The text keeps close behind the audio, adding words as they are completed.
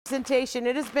presentation.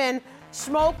 It has been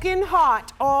smoking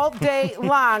hot all day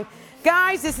long.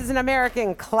 Guys, this is an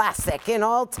American classic, an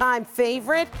all-time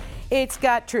favorite. It's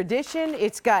got tradition,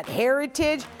 it's got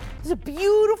heritage. It's a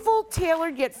beautiful,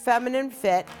 tailored yet feminine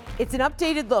fit. It's an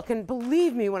updated look, and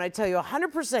believe me when I tell you,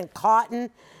 100% cotton,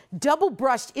 double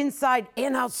brushed inside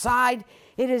and outside.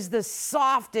 It is the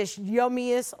softest,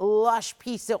 yummiest, lush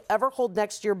piece you'll ever hold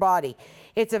next to your body.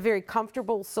 It's a very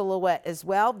comfortable silhouette as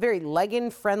well, very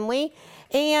legging friendly,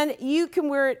 and you can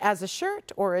wear it as a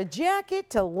shirt or a jacket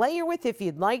to layer with if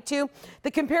you'd like to.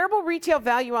 The comparable retail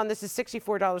value on this is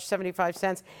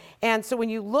 $64.75, and so when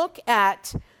you look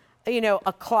at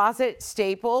a closet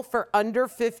staple for under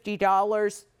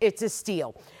 $50, it's a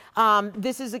steal.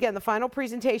 This is, again, the final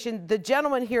presentation. The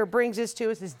gentleman here brings this to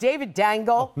us is David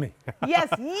Dangle. Oh, me. Yes,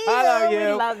 you. Hello, you.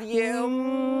 We love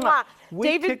you. We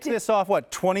David kicked this off,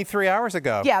 what, 23 hours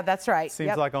ago? Yeah, that's right.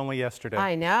 Seems like only yesterday.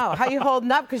 I know. How you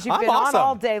holding up? Because you've been awesome. on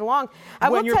all day long.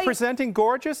 When you're presenting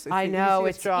gorgeous, it's I know, the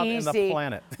easiest job in the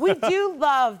planet. We do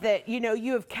love that,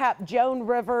 you have kept Joan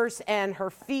Rivers and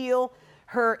her feel,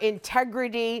 her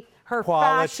integrity, her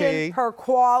fashion, her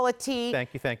quality.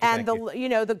 Thank you. And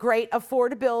the great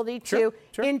affordability too,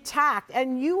 intact.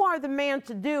 And you are the man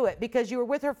to do it because you were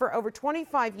with her for over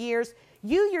 25 years.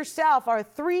 You yourself are a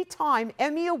 3-time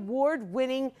Emmy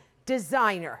Award-winning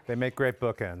designer. They make great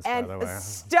bookends, and by the way.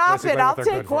 Stop it. I'll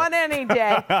take one any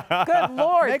day. Good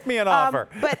Lord. Make me an offer.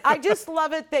 But I just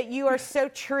love it that you are so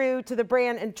true to the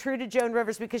brand and true to Joan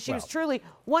Rivers because she was truly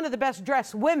one of the best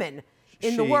dressed women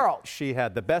in the world. She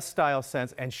had the best style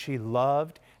sense, and she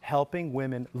loved helping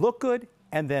women look good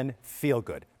and then feel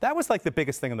good. That was like the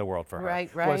biggest thing in the world for her.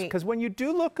 Right. Because when you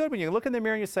do look good, when you look in the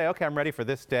mirror and you say, okay, I'm ready for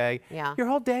this day, your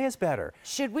whole day is better.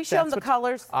 Should we show them the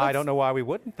colors? I don't know why we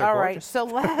wouldn't. They're all gorgeous. Right, so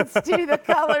let's do the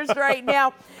colors right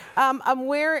now.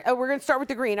 We're going to start with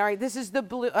the green. All right, this is the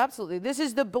blue. Absolutely. This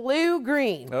is the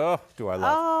blue-green. Oh, do I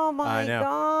love it. Oh, my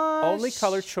gosh. Only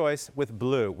color choice with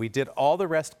blue. We did all the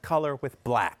rest color with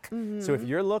black. So if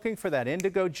you're looking for that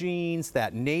indigo jeans,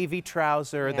 that navy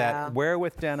trouser, that wear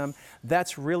with denim,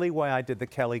 that's really why I did the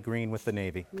Kelly green with the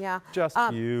navy. Yeah. Just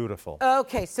beautiful.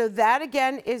 Okay, so that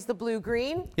again is the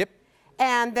blue-green. Yep.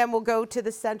 And then we'll go to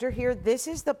the center here. This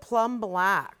is the plum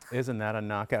black. Isn't that a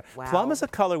knockout? Wow. Plum is a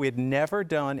color we had never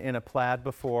done in a plaid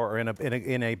before or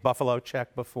in a buffalo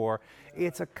check before.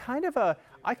 It's a kind of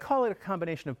I call it a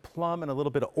combination of plum and a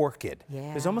little bit of orchid.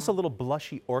 Yeah. There's almost a little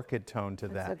blushy orchid tone to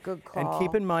that. That's a good call. And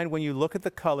keep in mind when you look at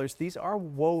the colors, these are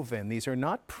woven. These are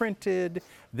not printed.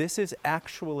 This is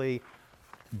actually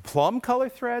plum color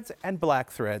threads and black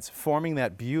threads forming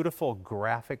that beautiful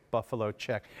graphic buffalo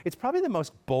check. It's probably the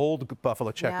most bold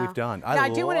buffalo check we've done. I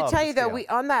do want to tell you though,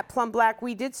 on that plum black,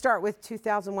 we did start with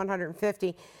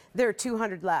 2,150. There are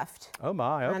 200 left. Oh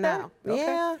my, okay. I know. Okay.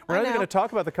 Yeah, We're not even going to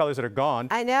talk about the colors that are gone.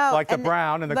 I know. Like the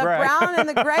brown and the gray. The brown and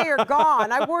the gray are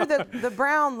gone. I wore the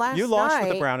brown last night. You launched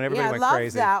with the brown and everybody went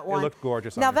crazy. I loved that one. It looked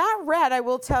gorgeous on Now you. that red, I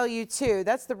will tell you too,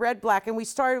 that's the red black, and we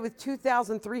started with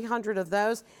 2,300 of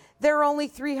those. There are only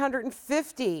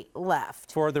 350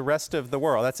 left. For the rest of the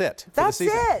world. That's it. That's it.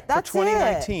 That's for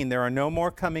 2019, there are no more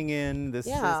coming in. This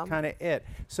is kind of it.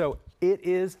 So it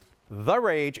is the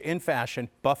rage in fashion.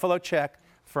 Buffalo check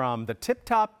from the tip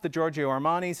top, the Giorgio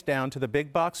Armani's, down to the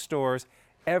big box stores.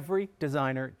 Every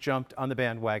designer jumped on the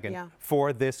bandwagon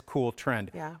for this cool trend.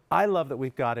 Yeah. I love that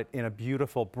we've got it in a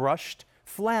beautiful brushed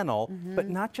flannel, but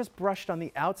not just brushed on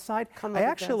the outside. Come I look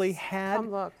actually at this. had,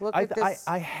 Come look at this.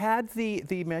 I had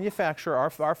the manufacturer,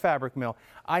 our fabric mill,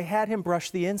 I had him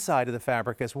brush the inside of the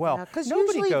fabric as well. Because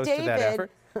nobody goes to that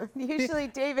effort. Usually,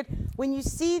 David, when you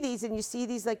see these and you see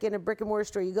these like in a brick and mortar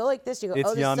store, you go like this, you go, It's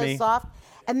oh, this yummy. is so soft.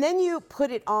 And then you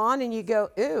put it on and you go,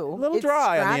 ooh. A little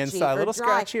dry on the inside, a little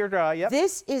scratchy or dry, yep.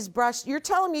 This is brushed, you're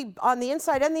telling me on the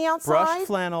inside and the outside? Brushed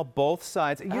flannel, both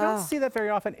sides. You don't see that very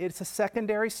often. It's a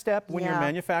secondary step when you're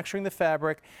manufacturing the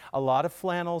fabric. A lot of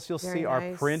flannels you'll see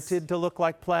are printed to look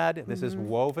like plaid. This is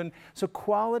woven. So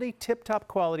quality, tip-top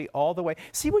quality all the way.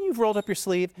 See when you've rolled up your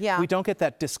sleeve? Yeah. We don't get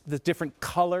that the different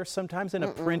color sometimes in a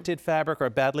printed fabric or a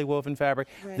badly woven fabric.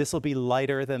 This will be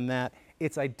lighter than that.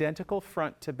 It's identical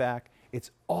front to back. It's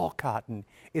all cotton.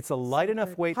 It's a light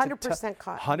enough weight 100%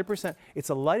 cotton. 100%. It's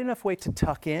a light enough weight to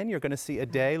tuck in. You're going to see a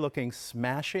day looking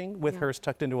smashing with hers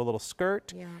tucked into a little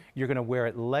skirt. You're going to wear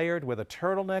it layered with a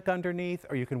turtleneck underneath,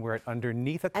 or you can wear it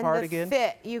underneath a cardigan. And the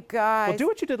fit, you guys. Well, do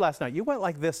what you did last night. You went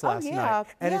like this last night.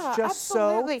 And it's just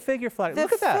so figure flat. The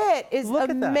Look at that. fit is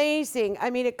amazing. I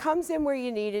mean, it comes in where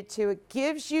you need it to. It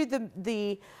gives you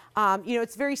the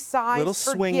it's very size little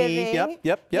forgiving. Swingy.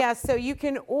 Yep. Yeah, so you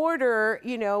can order,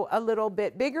 a little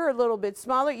bit bigger, a little bit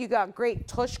smaller. You got great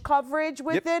tush coverage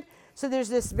with it. So there's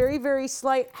this very, very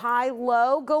slight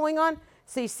high-low going on.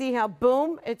 So you see how,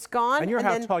 boom, it's gone. And you're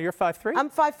how tall? You're 5'3"? I'm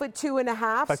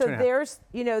 5'2.5". 5'2.5". So there's,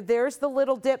 there's the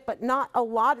little dip, but not a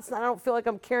lot. It's not, I don't feel like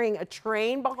I'm carrying a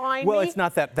train behind me. Well, it's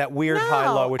not that weird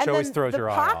high-low, which always throws your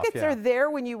eye off. The pockets are there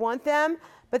when you want them,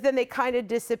 but then they kind of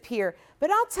disappear.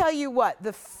 But I'll tell you what,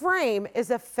 the frame is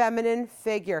a feminine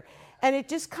figure, and it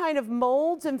just kind of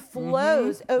molds and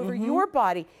flows over your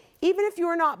body. Even if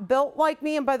you're not built like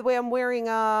me, and by the way, I'm wearing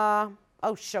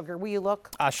oh, sugar, will you look?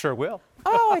 I sure will.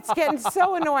 Oh, it's getting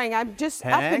so annoying. I'm just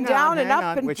up and down and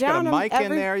up and down. We've got a mic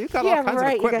in there. You've got all kinds of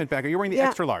equipment back here. You're wearing the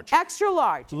extra large. Extra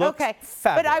large. Looks okay.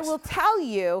 fabulous. But I will tell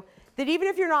you that even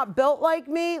if you're not built like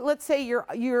me, let's say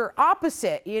you're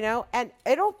opposite, and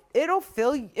it'll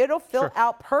fill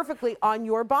out perfectly on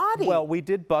your body. Well, we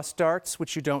did bust darts,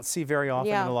 which you don't see very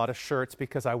often in a lot of shirts,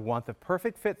 because I want the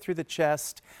perfect fit through the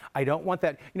chest. I don't want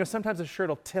that. Sometimes a shirt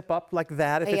will tip up like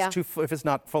that if it's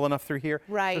not full enough through here.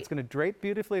 Right. So it's going to drape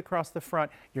beautifully across the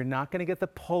front. You're not going to get the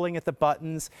pulling at the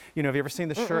buttons. Have you ever seen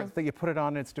the shirt that you put it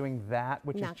on and it's doing that,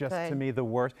 which is just to me the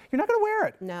worst? You're not going to wear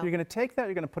it. No. You're going to take that.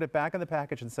 You're going to put it back in the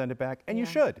package and send it back, and you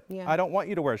should. I don't want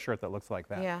you to wear a shirt that looks like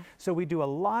that. Yeah. So we do a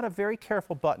lot of very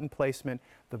careful button placement.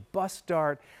 The bust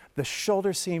dart, the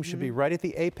shoulder seam should be right at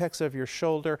the apex of your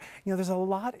shoulder. There's a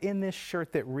lot in this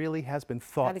shirt that really has been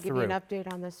thought through. Got to give you an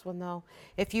update on this one, though.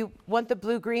 If you want the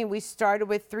blue-green, we started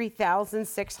with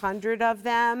 3,600 of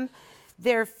them.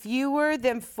 There are fewer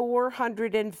than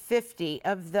 450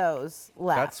 of those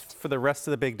left. That's for the rest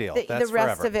of the big deal. That's the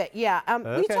rest forever. of it, yeah.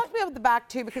 You talked about the back,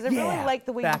 too, because I really like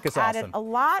the way you added a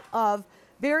lot of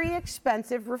very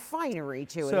expensive refinery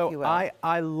to it, if you will.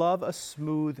 I love a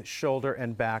smooth shoulder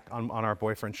and back on our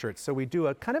boyfriend shirts. So we do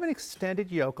a kind of an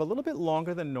extended yoke, a little bit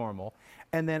longer than normal.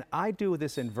 And then I do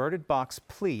this inverted box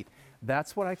pleat.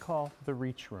 That's what I call the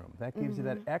reach room. That gives you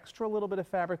that extra little bit of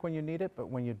fabric when you need it, but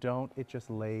when you don't, it just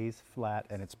lays flat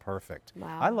and it's perfect.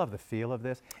 Wow. I love the feel of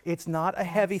this. It's not a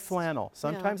heavy flannel.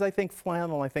 Sometimes I think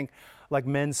flannel, I think like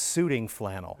men's suiting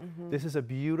flannel. This is a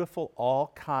beautiful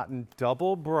all cotton,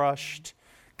 double brushed,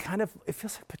 kind of, it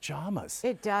feels like pajamas.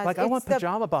 It does. Like I want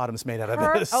pajama bottoms made out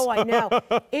of this. Oh, I know.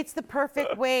 It's the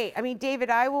perfect weight. I mean,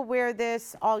 David, I will wear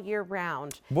this all year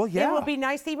round. Well, yeah. It will be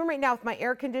nice, even right now with my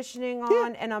air conditioning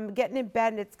on, and I'm getting in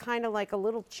bed, and it's kind of like a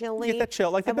little chilly. You get that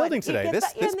chill, like the building today.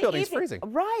 This building's freezing.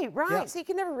 Right. Yeah. So you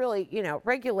can never really,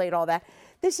 regulate all that.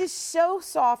 This is so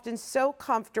soft and so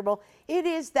comfortable. It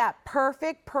is that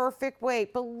perfect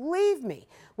weight. Believe me,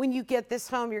 when you get this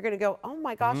home, you're going to go, oh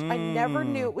my gosh, I never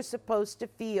knew it was supposed to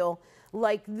feel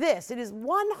like this. It is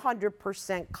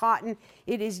 100% cotton.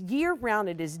 It is year-round.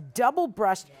 It is double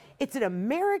brushed. It's an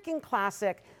American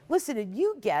classic. Listen, and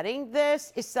you getting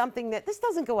this is something that this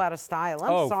doesn't go out of style.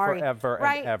 I'm sorry. Forever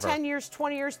right? and ever. 10 years,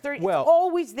 20 years, 30. Well, it's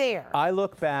always there. I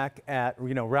look back at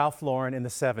Ralph Lauren in the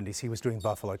 70s. He was doing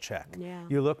buffalo check. Yeah.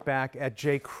 You look back at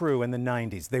J. Crew in the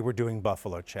 90s. They were doing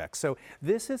buffalo check. So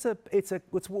this is it's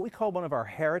what we call one of our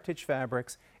heritage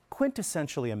fabrics.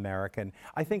 Quintessentially American.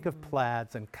 I think of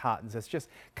plaids and cottons as just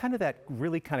kind of that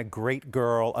really kind of great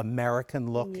girl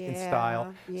American look in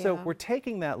style. So we're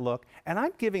taking that look, and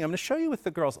I'm going to show you with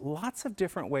the girls lots of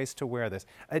different ways to wear this.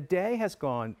 Aday has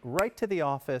gone right to the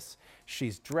office.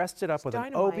 She's dressed it up with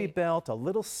an obi belt, a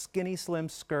little skinny slim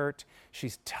skirt.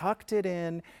 She's tucked it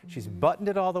in. She's buttoned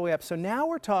it all the way up. So now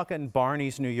we're talking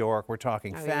Barney's New York. We're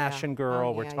talking fashion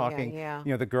girl. We're talking,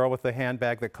 the girl with the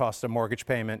handbag that costs a mortgage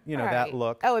payment. That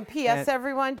look. Oh, and P.S.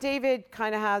 everyone, David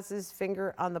kind of has his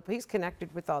finger on the. He's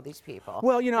connected with all these people.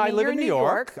 Well, I live in New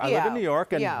York. I live in New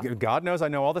York, and Yeah. God knows I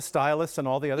know all the stylists and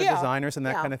all the other designers and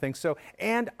that kind of thing. So,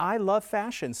 and I love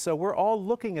fashion. So we're all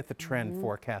looking at the trend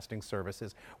forecasting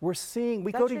services. We're seeing.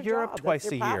 We go to Europe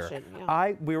twice a year.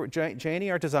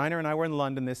 Janie, our designer, and I were in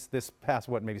London this past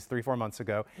maybe 3-4 months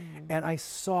ago, and I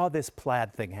saw this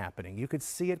plaid thing happening. You could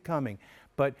see it coming.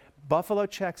 But buffalo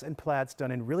checks and plaids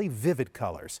done in really vivid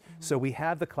colors. So we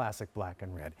have the classic black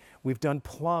and red. We've done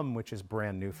plum, which is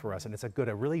brand new for us, and it's a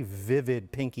really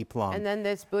vivid pinky plum. And then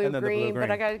this blue-green, but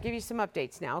I got to give you some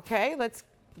updates now, okay?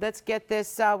 Let's get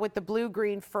this with the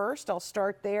blue-green first. I'll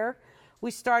start there. We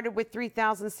started with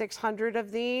 3,600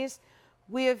 of these.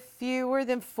 We have fewer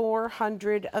than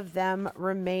 400 of them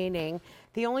remaining.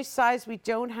 The only size we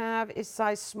don't have is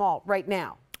size small right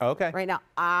now. Okay. Right now,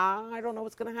 I don't know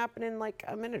what's going to happen in like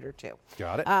a minute or two.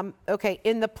 Got it. Okay,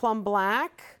 in the plum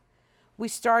black, we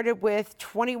started with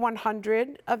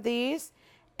 2,100 of these,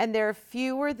 and there are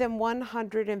fewer than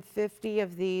 150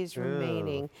 of these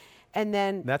remaining. And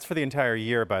then that's for the entire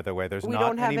year, by the way. There's we not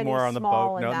don't have any more on the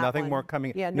boat. No, nothing more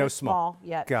coming. Yeah, no small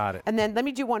yet. Got it. And then let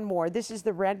me do one more. This is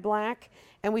the red black,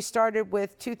 and we started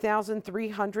with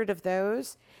 2,300 of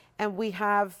those. and we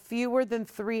have fewer than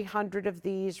 300 of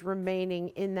these remaining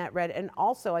in that red. And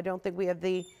also, I don't think we have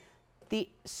the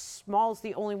small is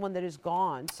the only one that is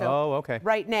gone. So okay.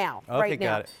 Right now. Okay, right now.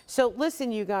 got it. So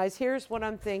listen, you guys, here's what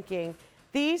I'm thinking.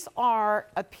 These are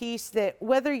a piece that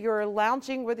whether you're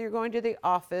lounging, whether you're going to the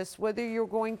office, whether you're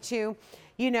going to,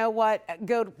 you know what,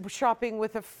 go shopping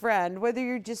with a friend, whether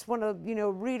you just want to, you know,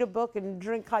 read a book and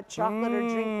drink hot chocolate or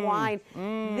drink wine,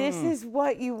 this is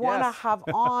what you want to have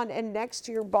on and next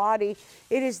to your body.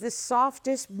 It is the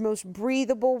softest, most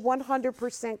breathable,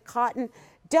 100% cotton,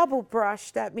 double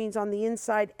brush. That means on the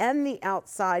inside and the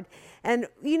outside. And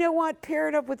you know what? Pair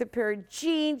it up with a pair of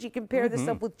jeans. You can pair this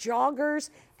up with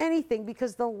joggers, anything,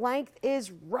 because the length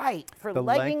is right for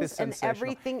leggings and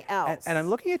everything else. And I'm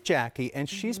looking at Jackie, and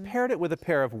she's paired it with a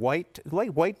pair of white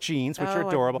jeans, which are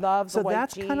adorable. I love the so white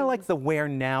that's kind of like the wear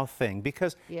now thing,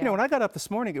 because you know, when I got up this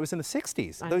morning, it was in the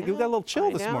 60s. You got a little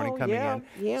chill this morning coming in.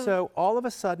 Yeah. So all of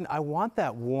a sudden, I want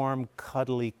that warm,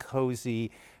 cuddly,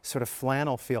 cozy sort of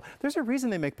flannel feel. There's a reason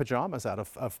they make pajamas out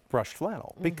of brushed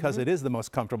flannel, because it is the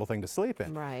most comfortable thing to sleep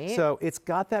in. Right. So it's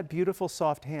got that beautiful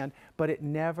soft hand, but it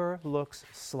never looks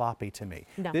sloppy to me.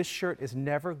 No. This shirt is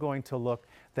never going to look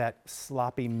that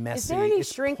sloppy, messy. Is there any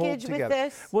it's shrinkage with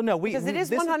this? Well, no, because it is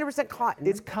 100% cotton.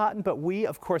 It's cotton, but we,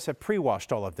 of course, have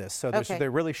pre-washed all of this, so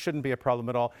there really shouldn't be a problem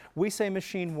at all. We say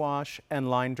machine wash and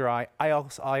line dry. I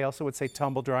also would say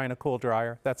tumble dry in a cool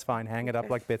dryer. That's fine. Hang it up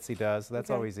like Bitsy does.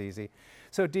 That's always easy.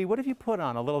 So, Dee, what have you put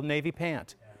on? A little navy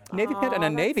pant. Navy pant and a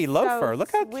navy loafer.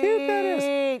 Look how cute that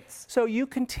is. So you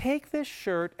can take this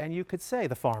shirt and you could say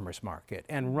the farmer's market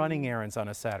and running errands on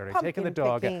a Saturday, taking the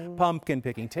dog out, pumpkin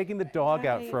picking, taking the dog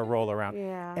out for a roll around.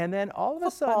 And then all of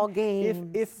a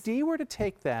sudden, if Dee were to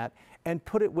take that and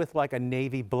put it with like a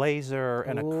navy blazer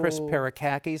and a crisp pair of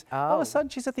khakis, all of a sudden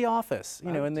she's at the office,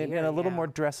 you know, and a little more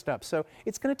dressed up. So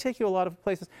it's going to take you a lot of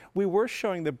places. We were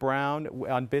showing the brown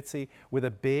on Bitsy with a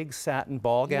big satin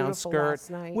ball gown skirt,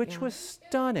 which was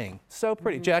stunning. So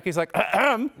pretty. Jackie's like,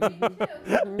 well,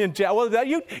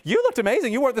 you looked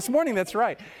amazing. You wore it this morning. That's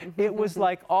right. It was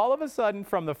like all of a sudden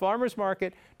from the farmer's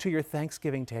market to your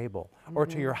Thanksgiving table or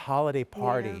to your holiday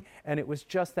party. And it was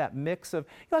just that mix of,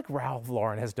 like Ralph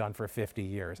Lauren has done for 50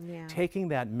 years, taking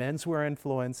that menswear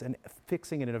influence and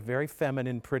fixing it in a very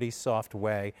feminine, pretty, soft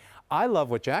way. I love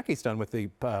what Jackie's done with the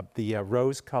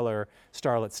rose color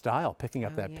starlet style, picking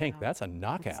up that pink. That's a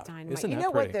knockout. Isn't that pretty? You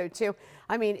know what, though, too?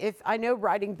 I mean, if I know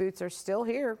riding boots are still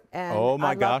here. And oh,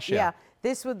 my gosh, yeah.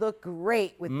 This would look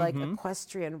great with like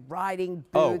equestrian riding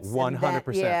boots. Oh,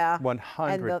 100%.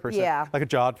 100%. Like a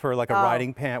jodhpur, like a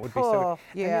riding pant would be so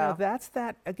good. And, you know, that's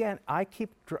that, again, I keep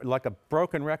like a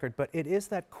broken record, but it is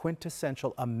that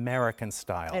quintessential American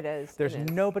style. It is. There's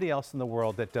nobody else in the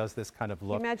world that does this kind of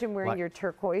look. Imagine wearing your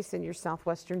turquoise and your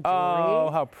Southwestern jewelry. Oh,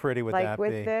 how pretty would that be? Like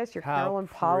with this, your Carolyn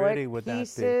Pollock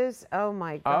pieces. Oh,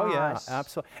 my gosh. Oh, yeah,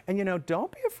 absolutely. And, you know,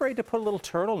 don't be afraid to put a little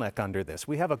turtleneck under this.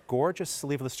 We have a gorgeous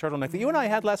sleeveless turtleneck that you and I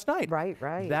had last night. Right.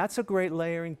 That's a great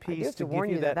layering piece to give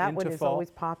you that that into one is fall. always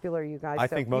popular, you guys. I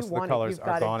think most of the colors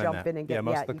are gone in that. Yeah,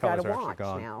 most of the colors are actually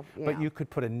gone. Now. But you could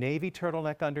put a navy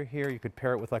turtleneck under here. You could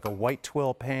pair it with like a white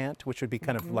twill pant, which would be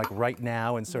kind of like right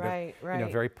now and sort of you know,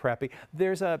 very preppy.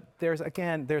 There's a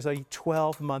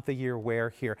 12-month-a-year wear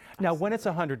here. Now, when it's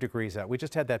 100 degrees out, we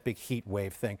just had that big heat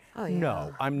wave thing.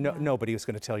 Nobody was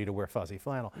going to tell you to wear fuzzy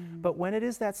flannel. But when it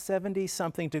is that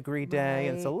 70-something degree day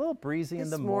and it's a little breezy in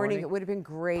the morning, it would have been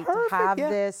great to have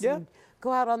this and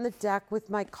go out on the deck with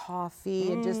my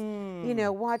coffee and just, you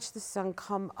know, watch the sun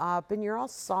come up and you're all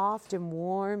soft and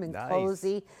warm and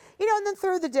cozy. You know, and then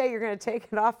through the day you're going to take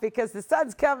it off because the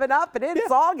sun's coming up and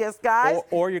it's August, guys.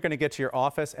 Or you're going to get to your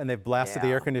office and they've blasted the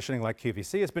air conditioning like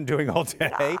QVC has been doing all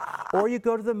day. Or you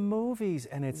go to the movies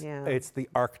and it's the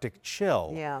Arctic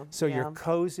chill. So you're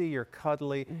cozy, you're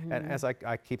cuddly, and as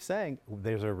I keep saying,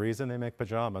 there's a reason they make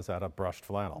pajamas out of brushed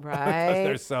flannel. Because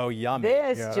they're so yummy.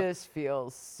 This just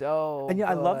feels so And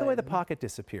I love the way the pocket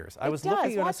disappears. I was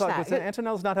looking and I saw, does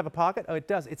Antonellas not have a pocket? Oh, it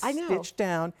does. It's stitched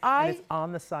down and it's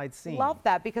on the side seam. I love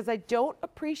that because I don't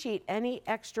appreciate any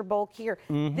extra bulk here.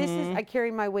 This is, I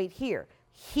carry my weight here,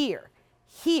 here,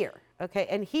 okay,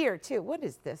 and here too. What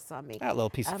is this on me? That little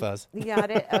piece of fuzz. You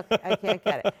got it? Okay, I can't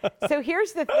get it. So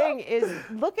here's the thing is,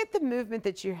 look at the movement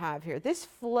that you have here. This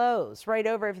flows right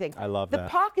over everything. I love that. The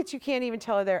pockets, you can't even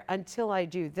tell are there until I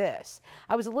do this.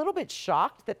 I was a little bit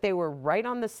shocked that they were right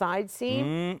on the side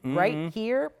seam, right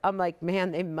here. I'm like,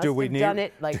 man, they must have done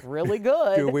it like really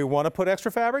good. Do we want to put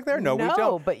extra fabric there? No, we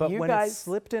don't. But you when guys it's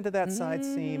slipped into that side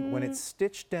seam, when it's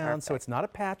stitched down, so it's not a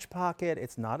patch pocket,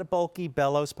 it's not a bulky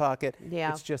bellows pocket,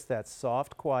 it's just that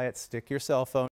soft, quiet, stick your cell phone